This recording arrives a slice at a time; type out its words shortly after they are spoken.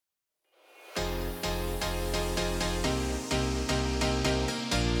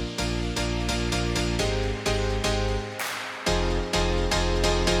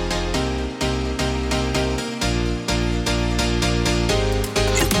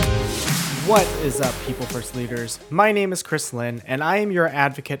What is up, People First leaders? My name is Chris Lynn, and I am your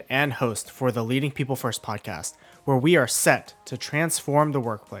advocate and host for the Leading People First podcast, where we are set to transform the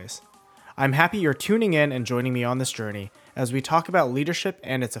workplace. I'm happy you're tuning in and joining me on this journey as we talk about leadership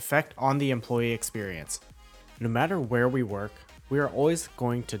and its effect on the employee experience. No matter where we work, we are always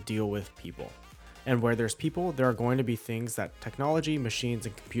going to deal with people. And where there's people, there are going to be things that technology, machines,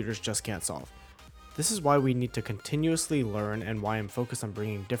 and computers just can't solve. This is why we need to continuously learn and why I'm focused on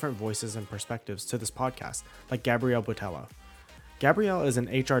bringing different voices and perspectives to this podcast, like Gabrielle Botello. Gabrielle is an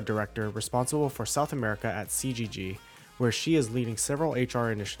HR director responsible for South America at CGG, where she is leading several HR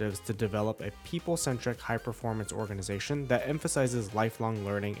initiatives to develop a people-centric high-performance organization that emphasizes lifelong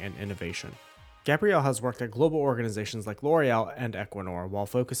learning and innovation. Gabrielle has worked at global organizations like L'Oreal and Equinor while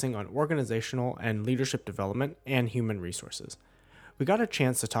focusing on organizational and leadership development and human resources. We got a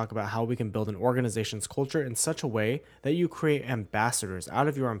chance to talk about how we can build an organization's culture in such a way that you create ambassadors out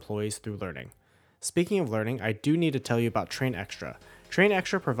of your employees through learning. Speaking of learning, I do need to tell you about Train Extra. Train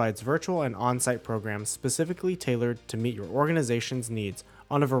Extra provides virtual and on-site programs specifically tailored to meet your organization's needs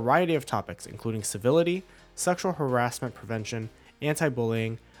on a variety of topics, including civility, sexual harassment prevention,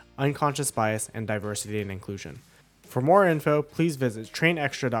 anti-bullying, unconscious bias, and diversity and inclusion. For more info, please visit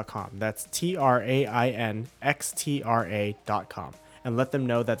trainextra.com. That's TRAINXTRA.com. And let them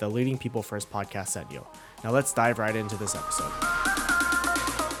know that the Leading People First podcast sent you. Now let's dive right into this episode.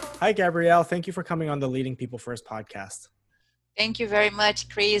 Hi, Gabrielle. Thank you for coming on the Leading People First podcast. Thank you very much,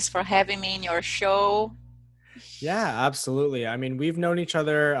 Chris, for having me in your show. Yeah, absolutely. I mean, we've known each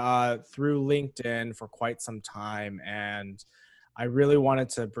other through LinkedIn for quite some time, and I really wanted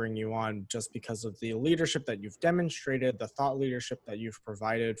to bring you on just because of the leadership that you've demonstrated, the thought leadership that you've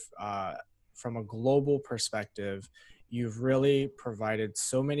provided from a global perspective. You've really provided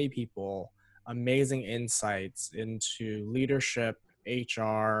so many people amazing insights into leadership,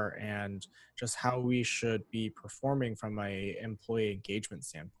 HR, and just how we should be performing from an employee engagement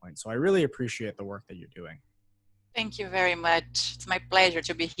standpoint. So I really appreciate the work that you're doing. Thank you very much. It's my pleasure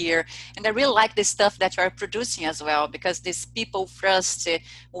to be here. And I really like the stuff that you are producing as well, because this people first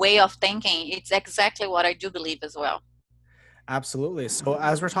way of thinking, it's exactly what I do believe as well. Absolutely. So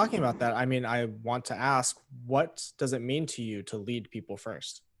as we're talking about that, I mean, I want to ask, what does it mean to you to lead people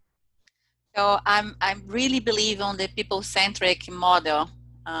first? So I really believe on the people-centric model,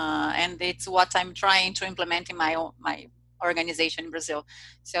 and it's what I'm trying to implement in my organization in Brazil.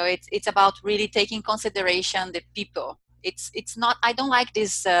 So it's about really taking consideration the people. It's not. I don't like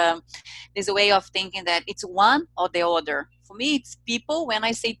this this way of thinking that it's one or the other. For me, it's people. When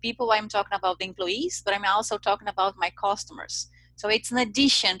I say people, I'm talking about the employees, but I'm also talking about my customers. So it's an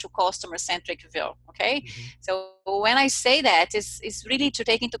addition to customer-centric view, okay? Mm-hmm. So when I say that, it's really to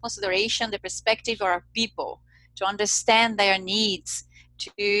take into consideration the perspective of our people, to understand their needs,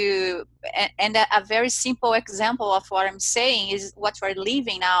 and a very simple example of what I'm saying is what we're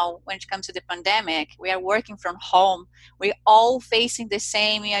living now when it comes to the pandemic. We are working from home. We're all facing the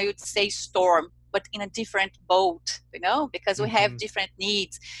same, I would say, storm, but in a different boat, because we have different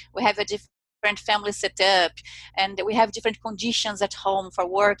needs. We have a different family setup, and we have different conditions at home for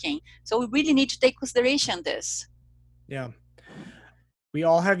working. So we really need to take consideration this. Yeah. We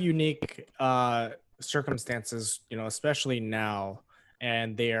all have unique circumstances, especially now,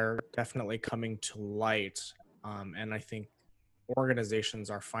 and they are definitely coming to light. And I think organizations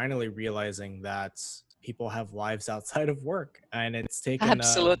are finally realizing that people have lives outside of work, and it's taken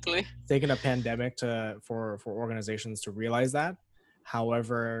a pandemic for organizations to realize that.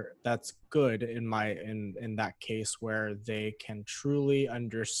 However, that's good in that case where they can truly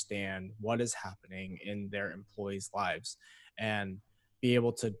understand what is happening in their employees' lives and be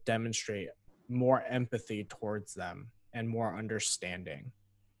able to demonstrate more empathy towards them and more understanding.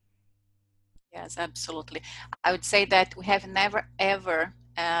 Yes, absolutely. I would say that we have never ever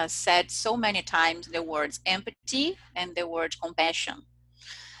said so many times the words empathy and the word compassion,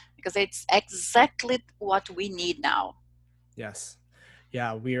 because it's exactly what we need now. Yes.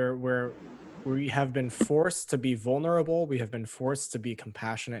 Yeah, we have been forced to be vulnerable. We have been forced to be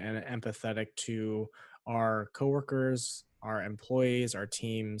compassionate and empathetic to our coworkers, our employees, our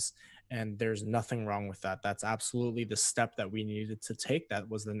teams, and there's nothing wrong with that. That's absolutely the step that we needed to take. That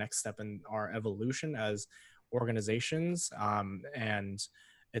was the next step in our evolution as organizations, and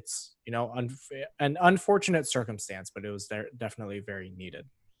it's an unfortunate circumstance, but it was definitely very needed.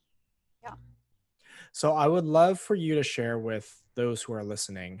 Yeah. So I would love for you to share with those who are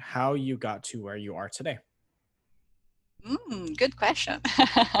listening how you got to where you are today. Good question.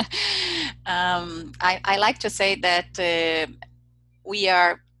 I like to say that we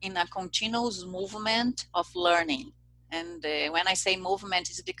are in a continuous movement of learning. And when I say movement,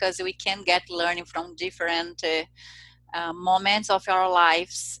 it's because we can get learning from different moments of our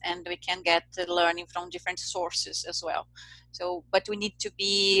lives, and we can get learning from different sources as well. So, but we need to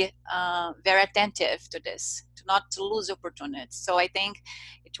be very attentive to this, to not to lose opportunities. So I think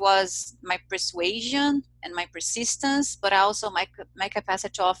it was my persuasion and my persistence, but also my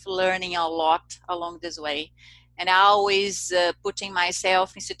capacity of learning a lot along this way. And I always putting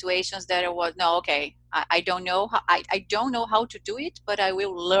myself in situations that I was, no, okay, I don't know how, I don't know how to do it, but I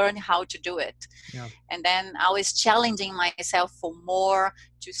will learn how to do it. Yeah. And then I was challenging myself for more,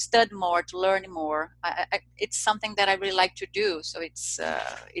 to study more, to learn more. It's something that I really like to do. So it's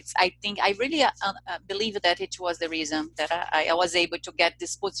I think I really believe that it was the reason that I was able to get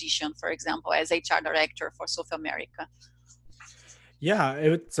this position, for example, as HR director for South America. Yeah,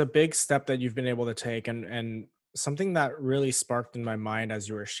 it's a big step that you've been able to take, and something that really sparked in my mind as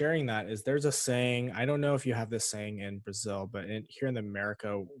you were sharing that is there's a saying, I don't know if you have this saying in Brazil, but here in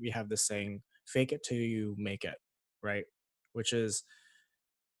America we have this saying, fake it till you make it, right? Which is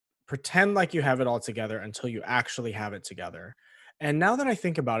pretend like you have it all together until you actually have it together. And now that I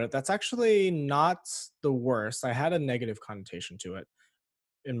think about it, that's actually not the worst. I had a negative connotation to it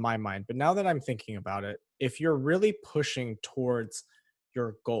in my mind. But now that I'm thinking about it, if you're really pushing towards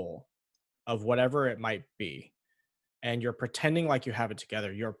your goal of whatever it might be, and you're pretending like you have it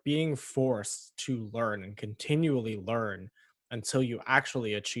together, you're being forced to learn and continually learn until you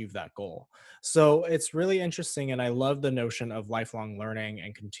actually achieve that goal. So it's really interesting. And I love the notion of lifelong learning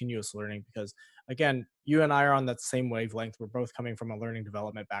and continuous learning because, again, you and I are on that same wavelength. We're both coming from a learning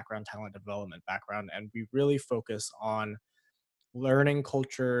development background, talent development background, and we really focus on learning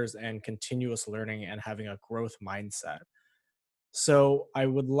cultures and continuous learning and having a growth mindset. So I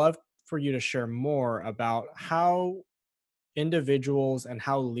would love for you to share more about how individuals and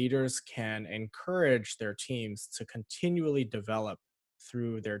how leaders can encourage their teams to continually develop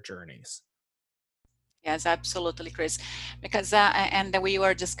through their journeys. Yes, absolutely, Chris. Because, and we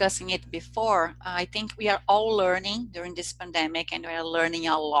were discussing it before, I think we are all learning during this pandemic and we are learning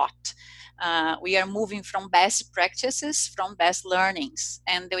a lot. We are moving from best practices, from best learnings.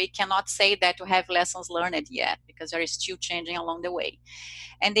 And we cannot say that we have lessons learned yet because they are still changing along the way.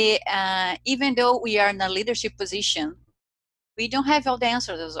 And even though we are in a leadership position, we don't have all the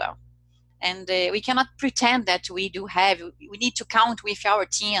answers as well. And we cannot pretend that we do have. We need to count with our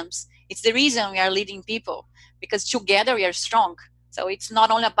teams. It's the reason we are leading people, because together we are strong. So it's not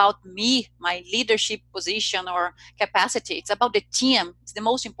only about me, my leadership position or capacity, it's about the team. It's the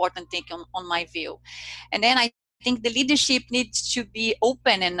most important thing on my view. And then I think the leadership needs to be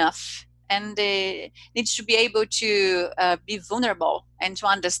open enough and needs to be able to be vulnerable and to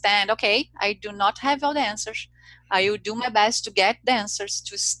understand, okay, I do not have all the answers. I will do my best to get the answers,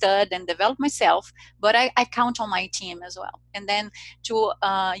 to study and develop myself, but I count on my team as well. And then to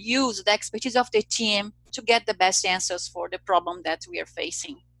use the expertise of the team to get the best answers for the problem that we are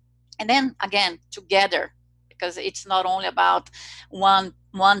facing. And then again, together, because it's not only about one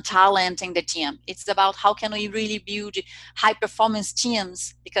talent in the team. It's about how can we really build high performance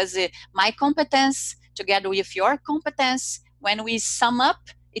teams, because my competence together with your competence, when we sum up,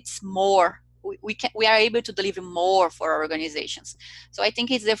 it's more. We are able to deliver more for our organizations. So I think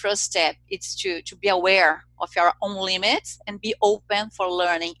it's the first step. It's to be aware of our own limits and be open for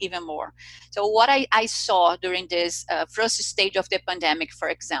learning even more. So what I saw during this first stage of the pandemic, for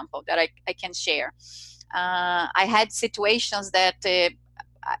example, that I can share, I had situations that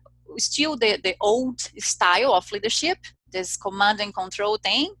still the old style of leadership, this command and control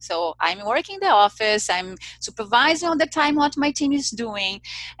thing. So I'm working in the office, I'm supervising all the time what my team is doing,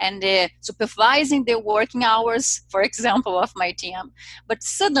 and supervising the working hours, for example, of my team. But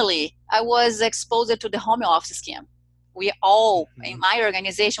suddenly I was exposed to the home office scheme. We all, in my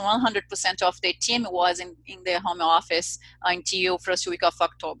organization, 100% of the team was in the home office until first week of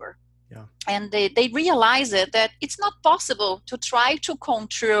October. Yeah. And they realized that it's not possible to try to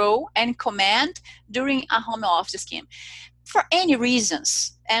control and command during a home office scheme for any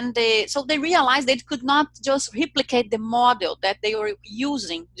reasons. And so they realized they could not just replicate the model that they were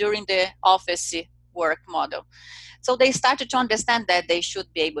using during the office work model. So they started to understand that they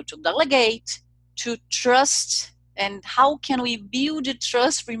should be able to delegate, to trust, and how can we build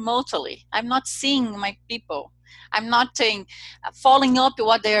trust remotely? I'm not seeing my people. I'm not following up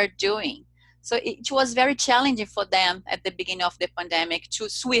what they are doing. So it was very challenging for them at the beginning of the pandemic to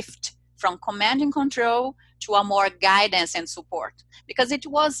shift from command and control to a more guidance and support, because it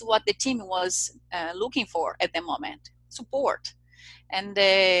was what the team was looking for at the moment, support. And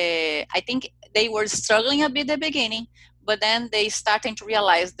I think they were struggling a bit at the beginning, but then they starting to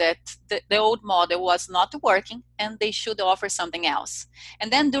realize that the old model was not working and they should offer something else.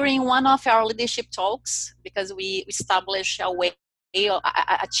 And then during one of our leadership talks, because we established a way,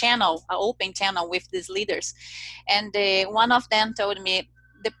 a channel, an open channel with these leaders, and one of them told me,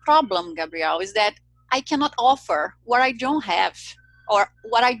 the problem, Gabriel, is that I cannot offer what I don't have or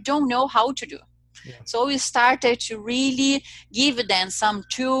what I don't know how to do. Yeah. So we started to really give them some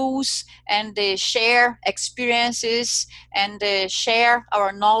tools and share experiences and share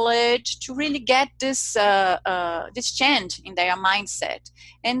our knowledge to really get this change in their mindset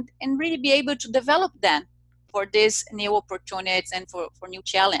and really be able to develop them for these new opportunities and for new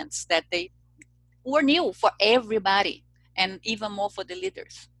challenges that they were new for everybody and even more for the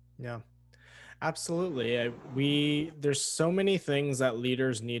leaders. Yeah. Absolutely. There's so many things that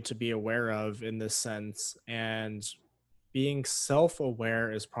leaders need to be aware of in this sense, and being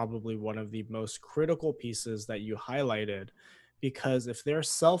self-aware is probably one of the most critical pieces that you highlighted, because if they're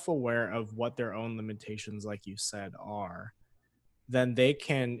self-aware of what their own limitations, like you said, are, then they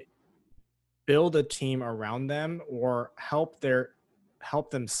can build a team around them or help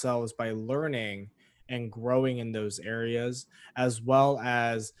themselves by learning and growing in those areas, as well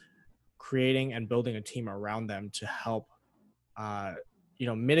as creating and building a team around them to help uh,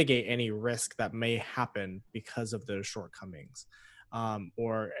 mitigate any risk that may happen because of those shortcomings,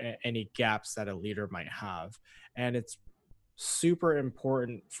 or any gaps that a leader might have. And it's super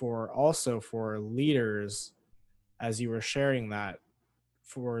important for leaders, as you were sharing that,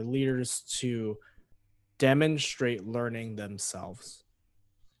 for leaders to demonstrate learning themselves.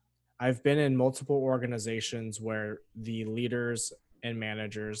 I've been in multiple organizations where the leaders and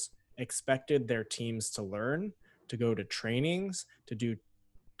managers expected their teams to learn, to go to trainings, to do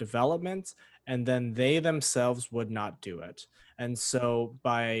development, and then they themselves would not do it. And so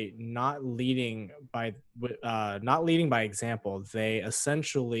by not leading by example, they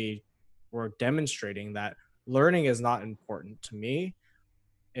essentially were demonstrating that learning is not important to me.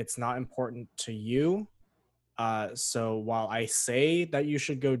 It's not important to you. So while I say that you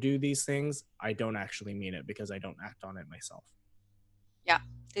should go do these things, I don't actually mean it because I don't act on it myself. Yeah,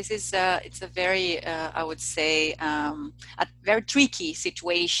 this is it's a very I would say a very tricky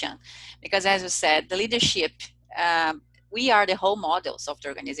situation, because as you said, the leadership, we are the role models of the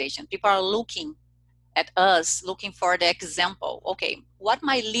organization. People are looking at us, looking for the example. Okay, what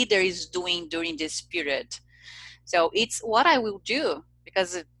my leader is doing during this period, so it's what I will do,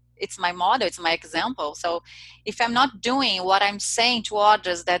 because it's my model, it's my example. So if I'm not doing what I'm saying to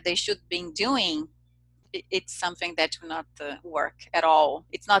others that they should be doing, it's something that will not work at all.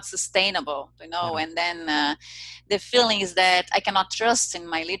 It's not sustainable, Yeah. And then the feeling is that I cannot trust in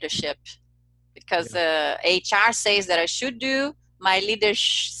my leadership, because HR says that I should do, my leader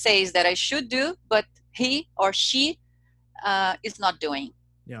says that I should do, but he or she is not doing.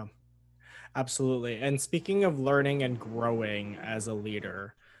 Yeah, absolutely. And speaking of learning and growing as a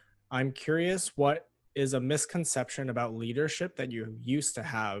leader, I'm curious, what is a misconception about leadership that you used to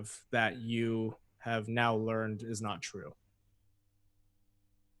have that you have now learned is not true?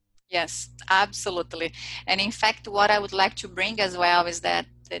 Yes, absolutely. And in fact, what I would like to bring as well is that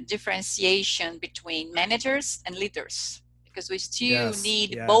the differentiation between managers and leaders, because we still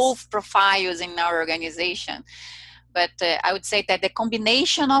need both profiles in our organization. But I would say that the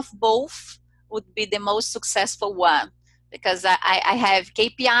combination of both would be the most successful one, because I have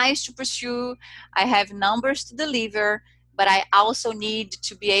KPIs to pursue, I have numbers to deliver, but I also need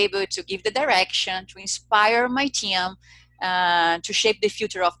to be able to give the direction, to inspire my team, to shape the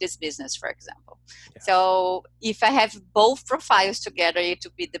future of this business, for example. Yes. So if I have both profiles together, it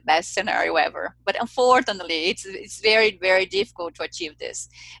would be the best scenario ever. But unfortunately, it's very, very difficult to achieve this.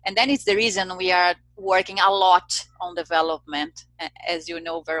 And then it's the reason we are working a lot on development, as you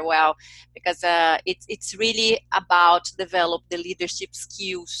know very well, because it's really about develop the leadership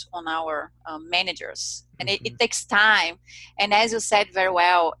skills on our managers. And it takes time. And as you said very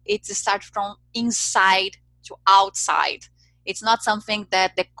well, it starts from inside to outside. It's not something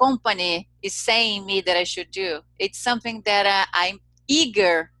that the company is saying me that I should do. It's something that I'm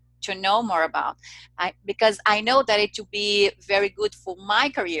eager to know more about, because I know that it will be very good for my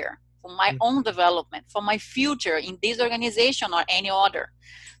career, for my own development, for my future in this organization or any other.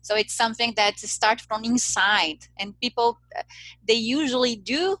 So it's something that starts from inside, and people, they usually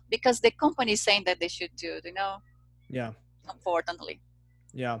do because the company is saying that they should do, Yeah. Unfortunately.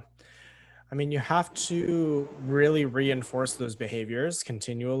 Yeah. I mean, you have to really reinforce those behaviors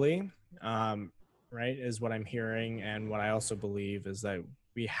continually, right? Is what I'm hearing. And what I also believe is that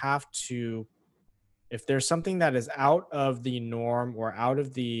we have to If there's something that is out of the norm or out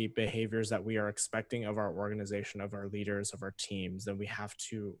of the behaviors that we are expecting of our organization, of our leaders, of our teams, then we have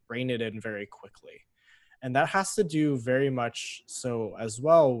to rein it in very quickly. And that has to do very much so as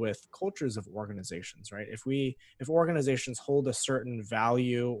well with cultures of organizations, right? If organizations hold a certain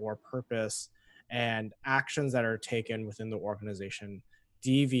value or purpose, and actions that are taken within the organization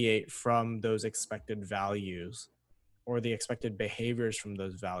deviate from those expected values or the expected behaviors from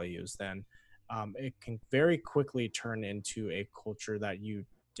those values, then it can very quickly turn into a culture that you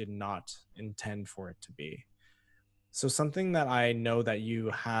did not intend for it to be. So, something that I know that you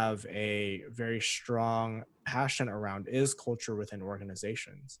have a very strong passion around is culture within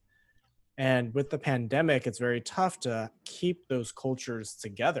organizations. And with the pandemic, it's very tough to keep those cultures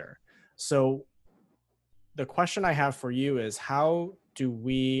together. So, the question I have for you is, how do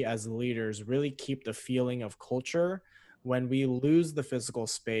we as leaders really keep the feeling of culture when we lose the physical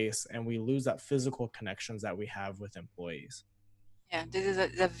space and we lose that physical connections that we have with employees? Yeah, this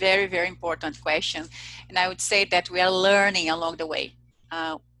is a very, very important question. And I would say that we are learning along the way.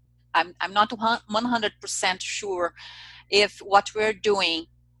 Uh, I'm not 100% sure if what we're doing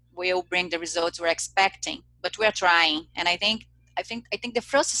will bring the results we're expecting, but we're trying. And I think the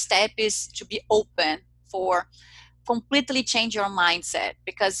first step is to be open for completely change your mindset,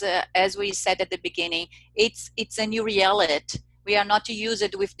 because as we said at the beginning, it's a new reality. We are not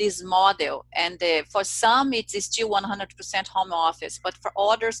used with this model, and for some it's still 100% home office, but for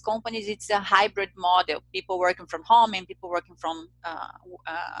others companies it's a hybrid model, people working from home and people working from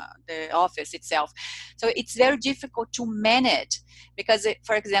the office itself. So it's very difficult to manage, because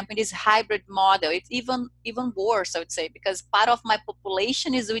for example in this hybrid model it's even worse, I would say, because part of my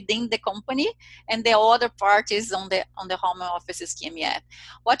population is within the company and the other part is on the home office scheme yet.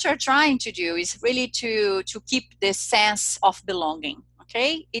 What you're trying to do is really to keep the sense of belonging.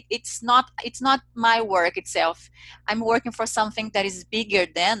 Okay, it's not my work itself. I'm working for something that is bigger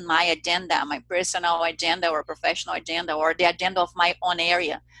than my agenda, my personal agenda or professional agenda or the agenda of my own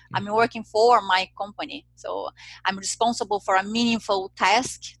area. I'm Mhm. working for my company, so I'm responsible for a meaningful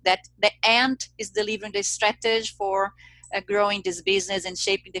task that the end is delivering the strategy for growing this business and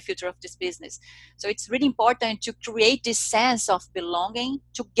shaping the future of this business. So it's really important to create this sense of belonging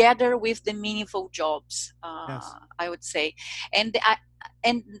together with the meaningful jobs, Yes. I would say. And I,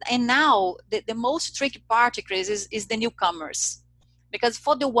 and now the most tricky part, Chris, is the newcomers, because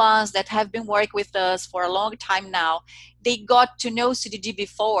for the ones that have been working with us for a long time now, they got to know CDG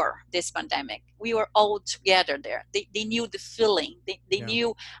before this pandemic. We were all together there. They knew the feeling. They Yeah.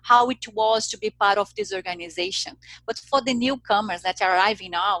 knew how it was to be part of this organization. But for the newcomers that are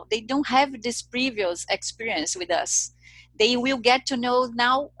arriving now, they don't have this previous experience with us. They will get to know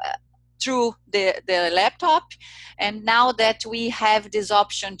now through the laptop. And now that we have this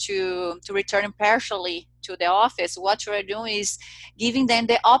option to return partially to the office, what we're doing is giving them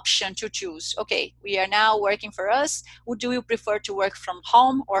the option to choose. Okay, we are now working for us. Would you prefer to work from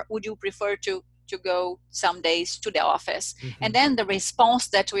home, or would you prefer to go some days to the office? Hmm. And then the response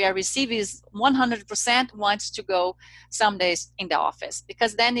that we are receiving is 100% wants to go some days in the office,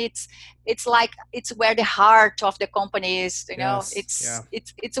 because then it's like it's where the heart of the company is. Yes. Yeah.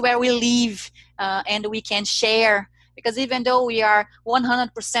 It's where we live, and we can share, because even though we are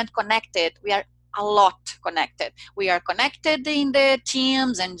 100% connected, we are a lot connected. We are connected in the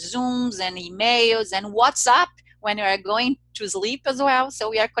Teams and Zooms and emails and WhatsApp when we are going to sleep as well. So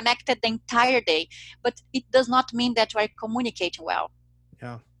we are connected the entire day, but it does not mean that we are communicating well.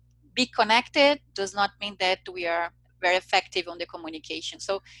 Yeah. Be connected does not mean that we are very effective on the communication.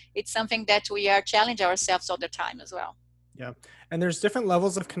 So it's something that we are challenging ourselves all the time as well. Yeah. And there's different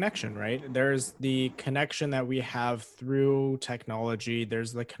levels of connection, right? There's the connection that we have through technology,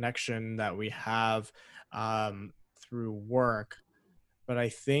 there's the connection that we have through work. But I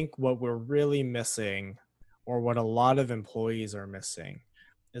think what we're really missing, or what a lot of employees are missing,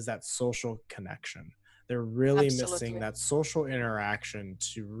 is that social connection. They're really missing Absolutely. that social interaction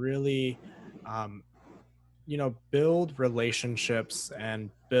to really, um, build relationships and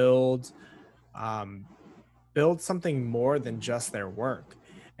um, build something more than just their work.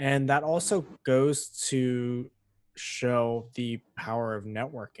 And that also goes to show the power of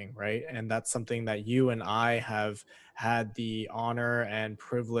networking, right? And that's something that you and I have had the honor and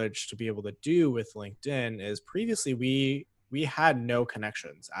privilege to be able to do with LinkedIn. Is previously we had no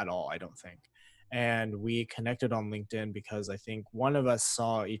connections at all, I don't think. And we connected on LinkedIn because I think one of us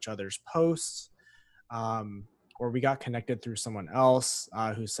saw each other's posts, um, or we got connected through someone else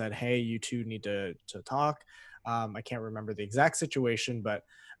who said, "Hey, you two need to talk." I can't remember the exact situation, but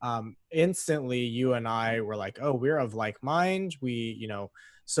instantly you and I were like, "Oh, we're of like mind."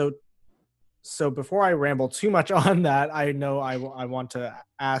 So So before I ramble too much on that, I know I want to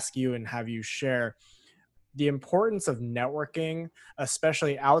ask you and have you share the importance of networking,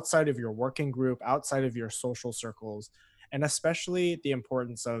 especially outside of your working group, outside of your social circles, and especially the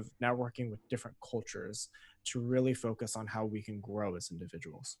importance of networking with different cultures to really focus on how we can grow as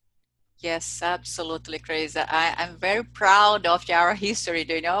individuals. Yes, absolutely, Chris. I'm very proud of our history,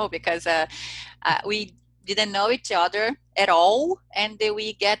 do you know, because we didn't know each other at all, and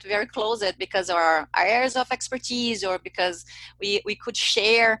we get very close because of our areas of expertise, or because we could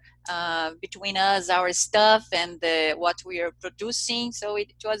share between us our stuff and what we are producing. So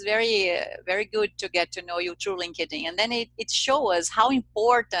it was very good to get to know you through LinkedIn, and then it showed us how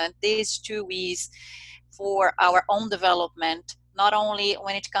important this too is for our own development, not only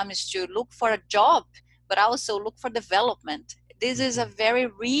when it comes to look for a job, but also look for development. This is a Mhm. very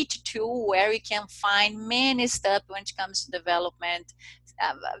rich tool where we can find many stuff when it comes to development.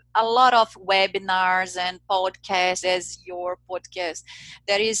 Uh, a lot of webinars and podcasts, as your podcast,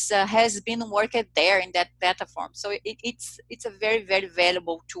 that is has been worked there in that platform. So it's a very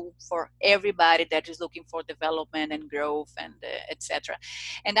valuable tool for everybody that is looking for development and growth and etc.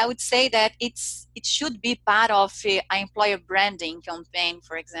 And I would say that it should be part of an employer branding campaign.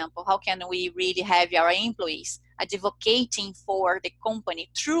 For example, how can we really have our employees advocating for the company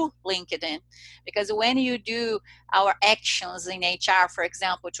through LinkedIn? Because when you do our actions in HR, for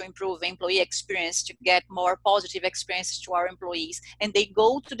example, to improve employee experience, to get more positive experiences to our employees, and they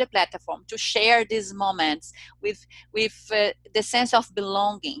go to the platform to share these moments with the sense of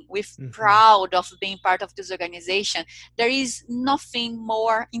belonging, with Mhm. proud of being part of this organization, there is nothing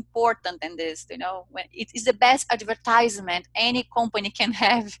more important than this. You know, when it is the best advertisement any company can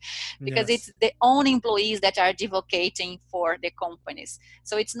have, because Yes. it's the own employees that are advocating for the companies.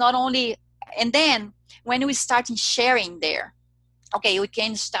 So it's not only, and then when we start sharing there, okay, we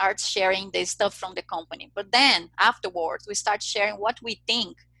can start sharing the stuff from the company, but then afterwards we start sharing what we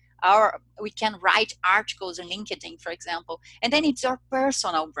think. We can write articles in LinkedIn, for example, and then it's your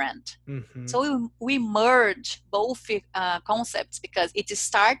personal brand. Mhm. So we merge both concepts, because it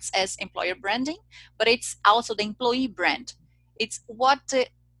starts as employer branding, but it's also the employee brand. It's what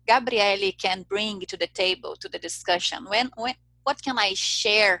Gabriele can bring to the table, to the discussion. When what can I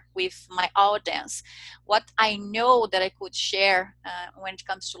share with my audience? What I know that I could share when it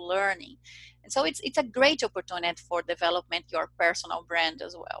comes to learning. And so it's a great opportunity for development your personal brand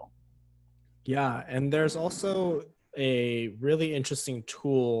as well. Yeah, and there's also a really interesting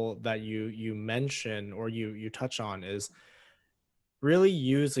tool that you mention or you touch on is really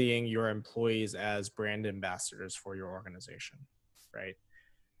using your employees as brand ambassadors for your organization, right?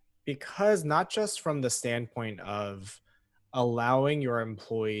 Because not just from the standpoint of allowing your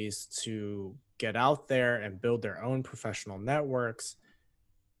employees to get out there and build their own professional networks,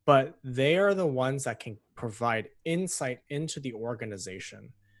 but they are the ones that can provide insight into the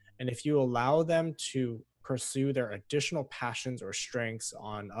organization. And if you allow them to pursue their additional passions or strengths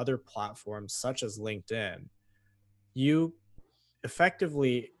on other platforms such as LinkedIn, you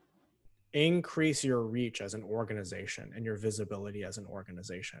effectively increase your reach as an organization and your visibility as an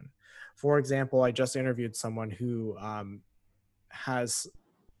organization. For example, I just interviewed someone who has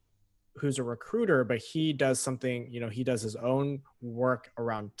who's a recruiter, but he does something, he does his own work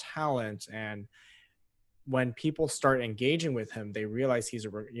around talent. And when people start engaging with him, they realize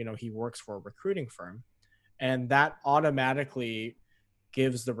he works for a recruiting firm. And that automatically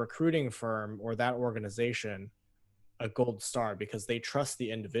gives the recruiting firm or that organization a gold star because they trust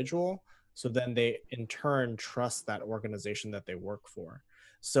the individual. So then they in turn trust that organization that they work for.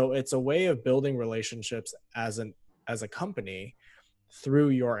 So it's a way of building relationships as a company through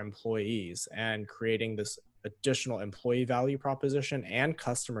your employees and creating this additional employee value proposition and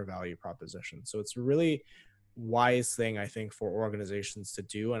customer value proposition. So it's a really wise thing, I think, for organizations to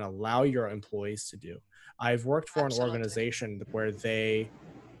do and allow your employees to do. I've worked for an Absolutely. organization where they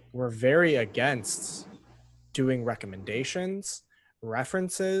were very against doing recommendations,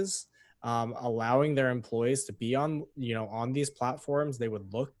 references, allowing their employees to be on these platforms. They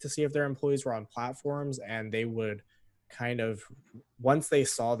would look to see if their employees were on platforms, and they would kind of once they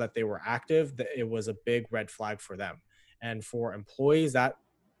saw that they were active, that it was a big red flag for them. And for employees, that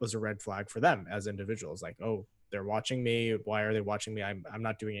was a red flag for them as individuals. Like, oh, they're watching me. Why are they watching me? I'm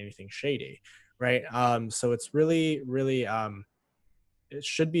not doing anything shady, right? So it's really it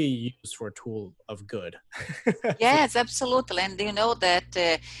should be used for a tool of good. For Yes, absolutely. And you know that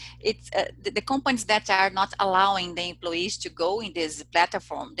the companies that are not allowing the employees to go in this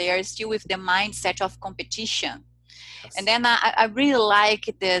platform, they are still with the mindset of competition. Yes. And then I really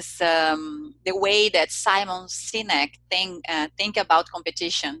like this the way that Simon Sinek think about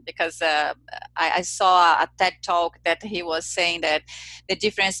competition, because I saw a TED talk that he was saying that the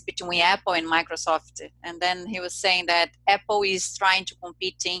difference between Apple and Microsoft, and then he was saying that Apple is trying to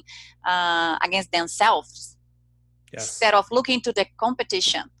competing against themselves, Yes. instead of looking to the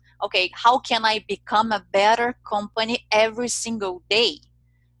competition. Okay, how can I become a better company every single day?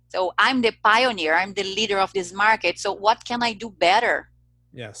 So I'm the pioneer, I'm the leader of this market. So what can I do better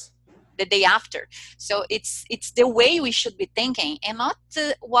Yes. the day after? So it's the way we should be thinking, and not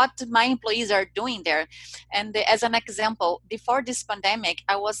what my employees are doing there. And as an example, before this pandemic,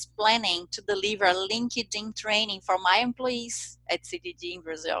 I was planning to deliver a LinkedIn training for my employees at CDG in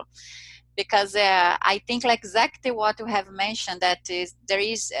Brazil, because I think like exactly what you have mentioned, that is there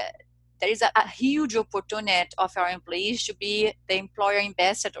is a huge opportunity of our employees to be the employer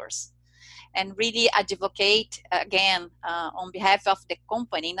ambassadors and really advocate again on behalf of the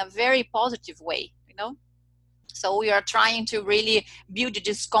company in a very positive way, you know. So we are trying to really build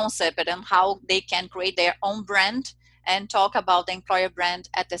this concept and how they can create their own brand and talk about the employer brand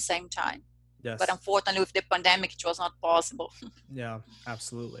at the same time. Yes. But unfortunately, with the pandemic, it was not possible. Yeah,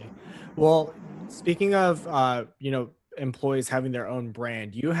 absolutely. Well, speaking of employees having their own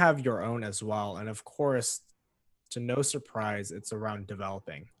brand, you have your own as well. And of course, to no surprise, it's around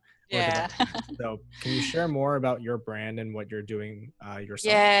developing or Yeah. development. So can you share more about your brand and what you're doing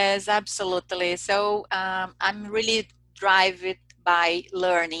yourself? Yes, absolutely. So I'm really driven by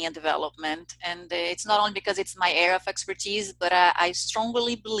learning and development. And it's not only because it's my area of expertise, but I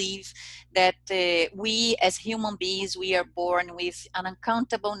strongly believe that we as human beings, we are born with an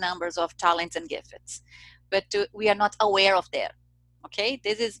uncountable numbers of talents and gifts, but we are not aware of them. Okay,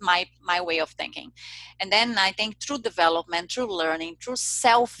 this is my way of thinking. And then I think through development, through learning, through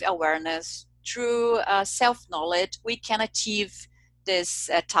self-awareness, through self-knowledge, we can achieve these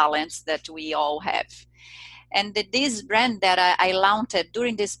talents that we all have. And this brand that I launched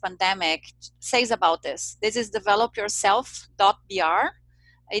during this pandemic says about this. This is developyourself.br.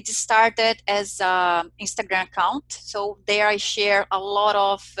 It started as an Instagram account. So there I share a lot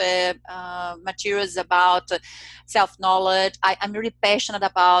of materials about self-knowledge. I'm really passionate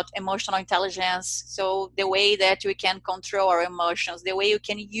about emotional intelligence. So the way that we can control our emotions, the way you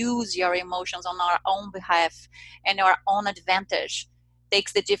can use your emotions on our own behalf and our own advantage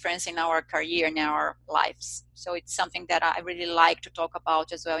takes the difference in our career, in our lives. So it's something that I really like to talk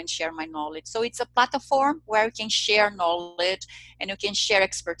about as well and share my knowledge. So it's a platform where you can share knowledge and you can share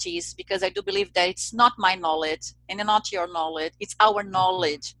expertise, because I do believe that it's not my knowledge and not your knowledge, it's our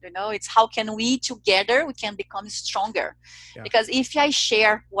knowledge. You know, it's how can we together we can become stronger. Yeah. Because if I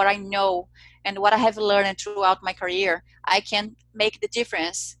share what I know and what I have learned throughout my career, I can make the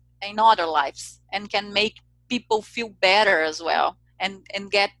difference in other lives and can make people feel better as well, and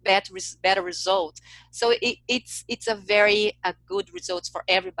get better results. So it's a good results for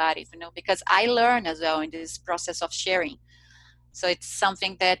everybody, you know, because I learn as well in this process of sharing. So it's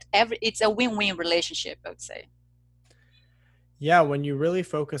something that it's a win-win relationship, I would say. Yeah, when you really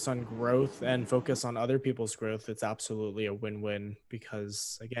focus on growth and focus on other people's growth, it's absolutely a win-win,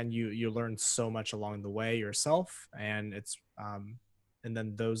 because again, you learn so much along the way yourself, and it's and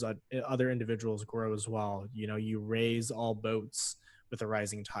then those other individuals grow as well. You know, you raise all boats with a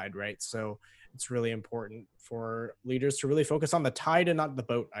rising tide, right? So it's really important for leaders to really focus on the tide and not the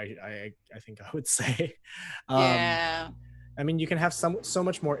boat. I think I would say. Yeah. I mean, you can have so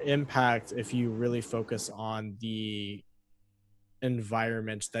much more impact if you really focus on the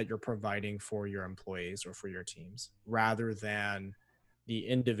environment that you're providing for your employees or for your teams, rather than the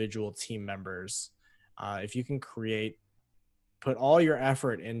individual team members. If you can put all your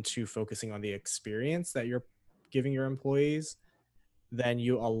effort into focusing on the experience that you're giving your employees, then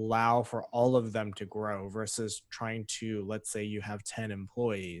you allow for all of them to grow, versus trying to, let's say you have 10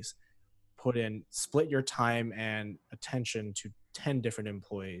 employees, split your time and attention to 10 different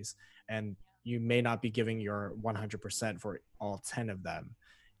employees, and you may not be giving your 100% for all 10 of them.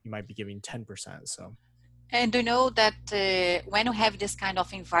 You might be giving 10%. So And you know that when you have this kind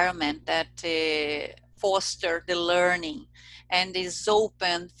of environment that foster the learning and is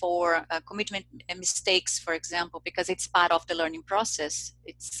open for commitment and mistakes, for example, because it's part of the learning process.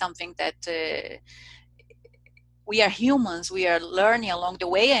 It's something that we are humans, we are learning along the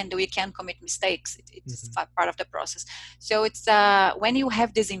way, and we can commit mistakes. It's part of the process. So it's when you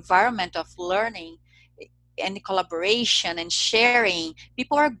have this environment of learning, and collaboration and sharing,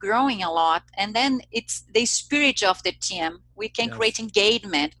 people are growing a lot. And then it's the spirit of the team. We can create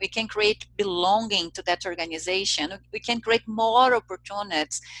engagement. We can create belonging to that organization. We can create more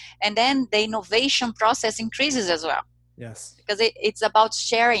opportunities. And then the innovation process increases as well. Yes. Because it's about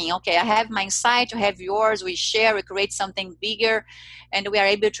sharing. Okay, I have my insight, you have yours, we share, we create something bigger, and we are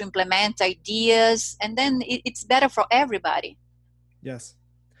able to implement ideas, and then it's better for everybody. Yes.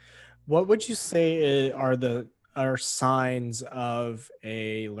 What would you say are signs of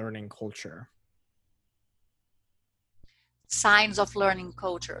a learning culture? Signs of learning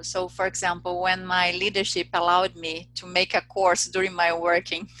culture. So, for example, when my leadership allowed me to make a course during my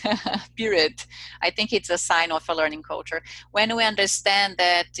working period, I think it's a sign of a learning culture. When we understand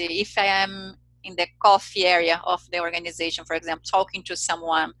that if I am in the coffee area of the organization, for example, talking to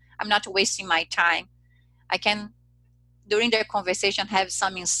someone, I'm not wasting my time. I can, during the conversation, have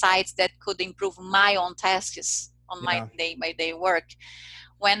some insights that could improve my own tasks on my day-by-day work.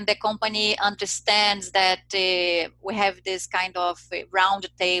 When the company understands that we have this kind of round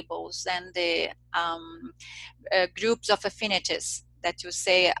tables and groups of affinities that you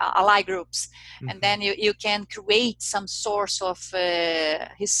say ally groups, and then you can create some source of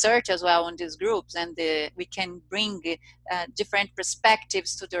research as well on these groups, and we can bring different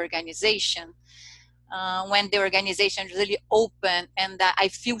perspectives to the organization. When the organization is really open and I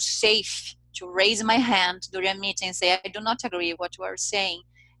feel safe to raise my hand during a meeting and say, I do not agree with what you are saying.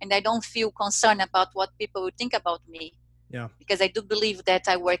 And I don't feel concerned about what people will think about me. Yeah. Because I do believe that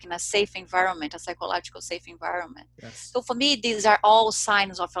I work in a safe environment, a psychological safe environment. Yes. So for me, these are all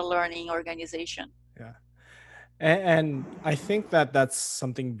signs of a learning organization. Yeah. And I think that that's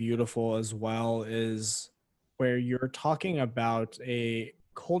something beautiful as well, is where you're talking about a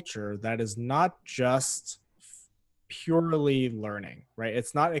culture that is not just purely learning, right?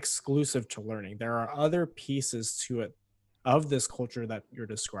 It's not exclusive to learning. There are other pieces to it of this culture that you're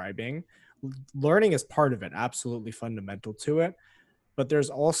describing. Learning is part of it, absolutely fundamental to it. But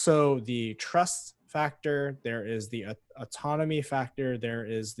there's also the trust factor, there is the autonomy factor, there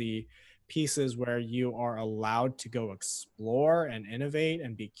is the pieces where you are allowed to go explore and innovate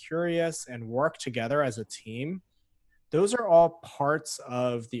and be curious and work together as a team. Those are all parts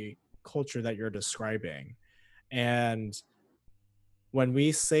of the culture that you're describing. And when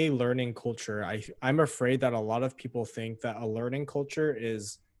we say learning culture, I'm afraid that a lot of people think that a learning culture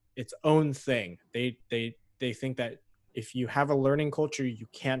is its own thing. They think that if you have a learning culture, you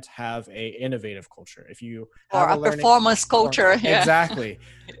can't have a innovative culture. If you have or a performance culture. Exactly.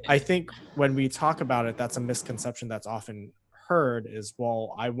 I think when we talk about it, that's a misconception that's often heard is,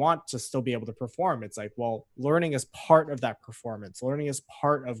 well, I want to still be able to perform. It's like, well, learning is part of that performance. Learning is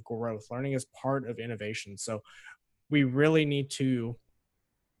part of growth. Learning is part of innovation. So we really need to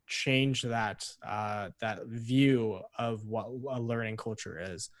change that view of what a learning culture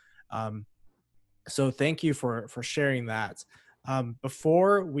is. So thank you for sharing that.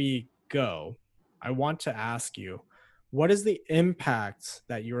 Before we go, I want to ask you, what is the impact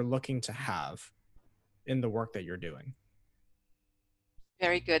that you're looking to have in the work that you're doing?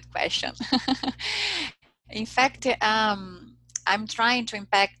 Very good question. In fact, I'm trying to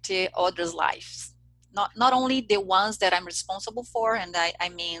impact others' lives. Not only the ones that I'm responsible for, and I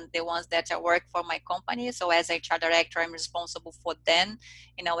mean the ones that I work for my company. So as HR director, I'm responsible for them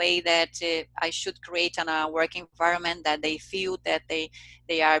in a way that I should create a work environment that they feel that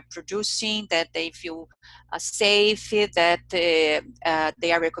they are producing, that they feel safe, that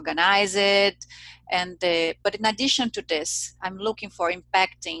they are recognized. And but in addition to this, I'm looking for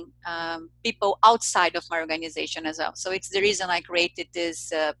impacting people outside of my organization as well. So it's the reason I created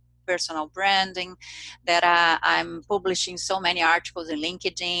this personal branding, that I'm publishing so many articles in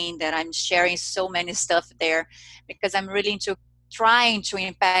LinkedIn, that I'm sharing so many stuff there, because I'm really into trying to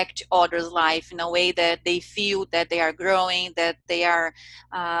impact others' life in a way that they feel that they are growing, that they are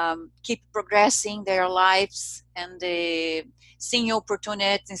keep progressing their lives, and seeing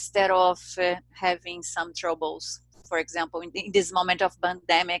opportunities instead of having some troubles. For example, in this moment of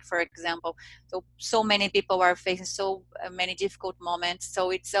pandemic, for example, so many people are facing so many difficult moments. So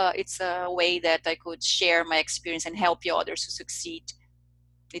it's a way that I could share my experience and help others to succeed.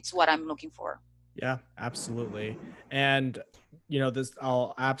 It's what I'm looking for. Yeah, absolutely. And this,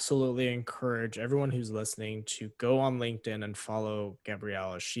 I'll absolutely encourage everyone who's listening to go on LinkedIn and follow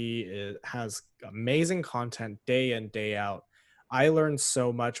Gabriela. Has amazing content day in, day out. I learn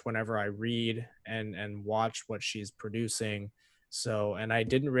so much whenever I read and watch what she's producing. So, and I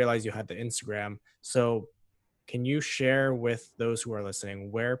didn't realize you had the Instagram. So, can you share with those who are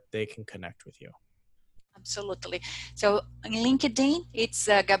listening where they can connect with you? Absolutely. So in LinkedIn, it's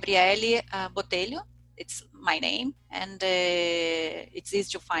Gabriele Botelho. it's my name, and it's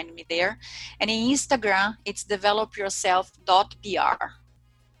easy to find me there. And in Instagram, it's developyourself.pr.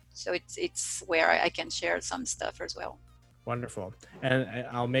 So it's where I can share some stuff as well. Wonderful. And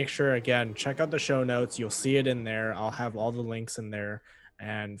I'll make sure, again, check out the show notes. You'll see it in there. I'll have all the links in there,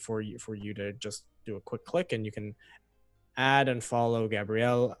 and for you to just do a quick click, and you can add and follow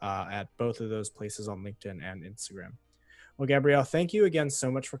Gabrielle at both of those places on LinkedIn and Instagram. Well, Gabrielle, thank you again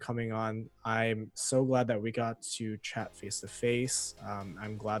so much for coming on. I'm so glad that we got to chat face to face.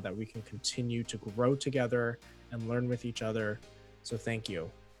 I'm glad that we can continue to grow together and learn with each other. So thank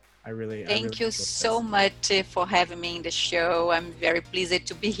you. Thank you so much for having me in the show. I'm very pleased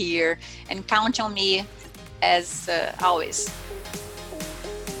to be here, and count on me as always.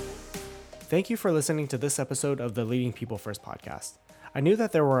 Thank you for listening to this episode of the Leading People First podcast. I knew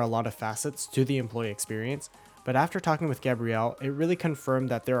that there were a lot of facets to the employee experience, but after talking with Gabrielle, it really confirmed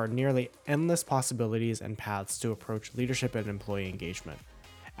that there are nearly endless possibilities and paths to approach leadership and employee engagement.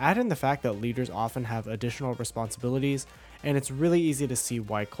 Add in the fact that leaders often have additional responsibilities, and it's really easy to see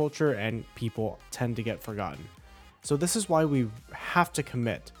why culture and people tend to get forgotten. So this is why we have to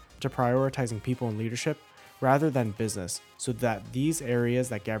commit to prioritizing people in leadership rather than business, so that these areas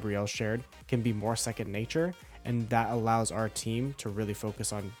that Gabrielle shared can be more second nature, and that allows our team to really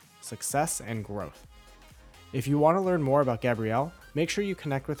focus on success and growth. If you want to learn more about Gabrielle, make sure you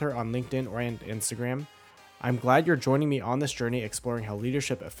connect with her on LinkedIn or Instagram. I'm glad you're joining me on this journey exploring how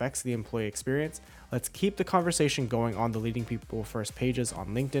leadership affects the employee experience. Let's keep the conversation going on the Leading People First pages on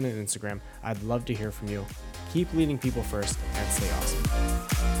LinkedIn and Instagram. I'd love to hear from you. Keep leading people first and stay awesome.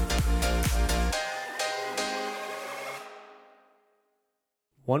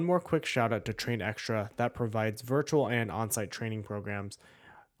 One more quick shout out to Train Extra that provides virtual and on-site training programs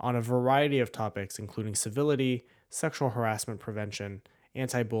on a variety of topics, including civility, sexual harassment prevention,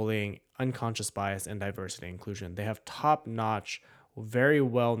 anti-bullying, unconscious bias, and diversity inclusion. They have top-notch, very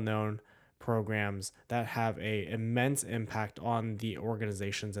well-known programs that have an immense impact on the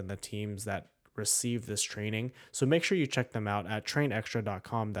organizations and the teams that receive this training. So make sure you check them out at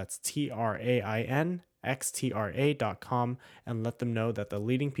trainextra.com. That's TrainXtra.com, and let them know that the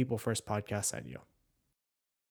Leading People First podcast sent you.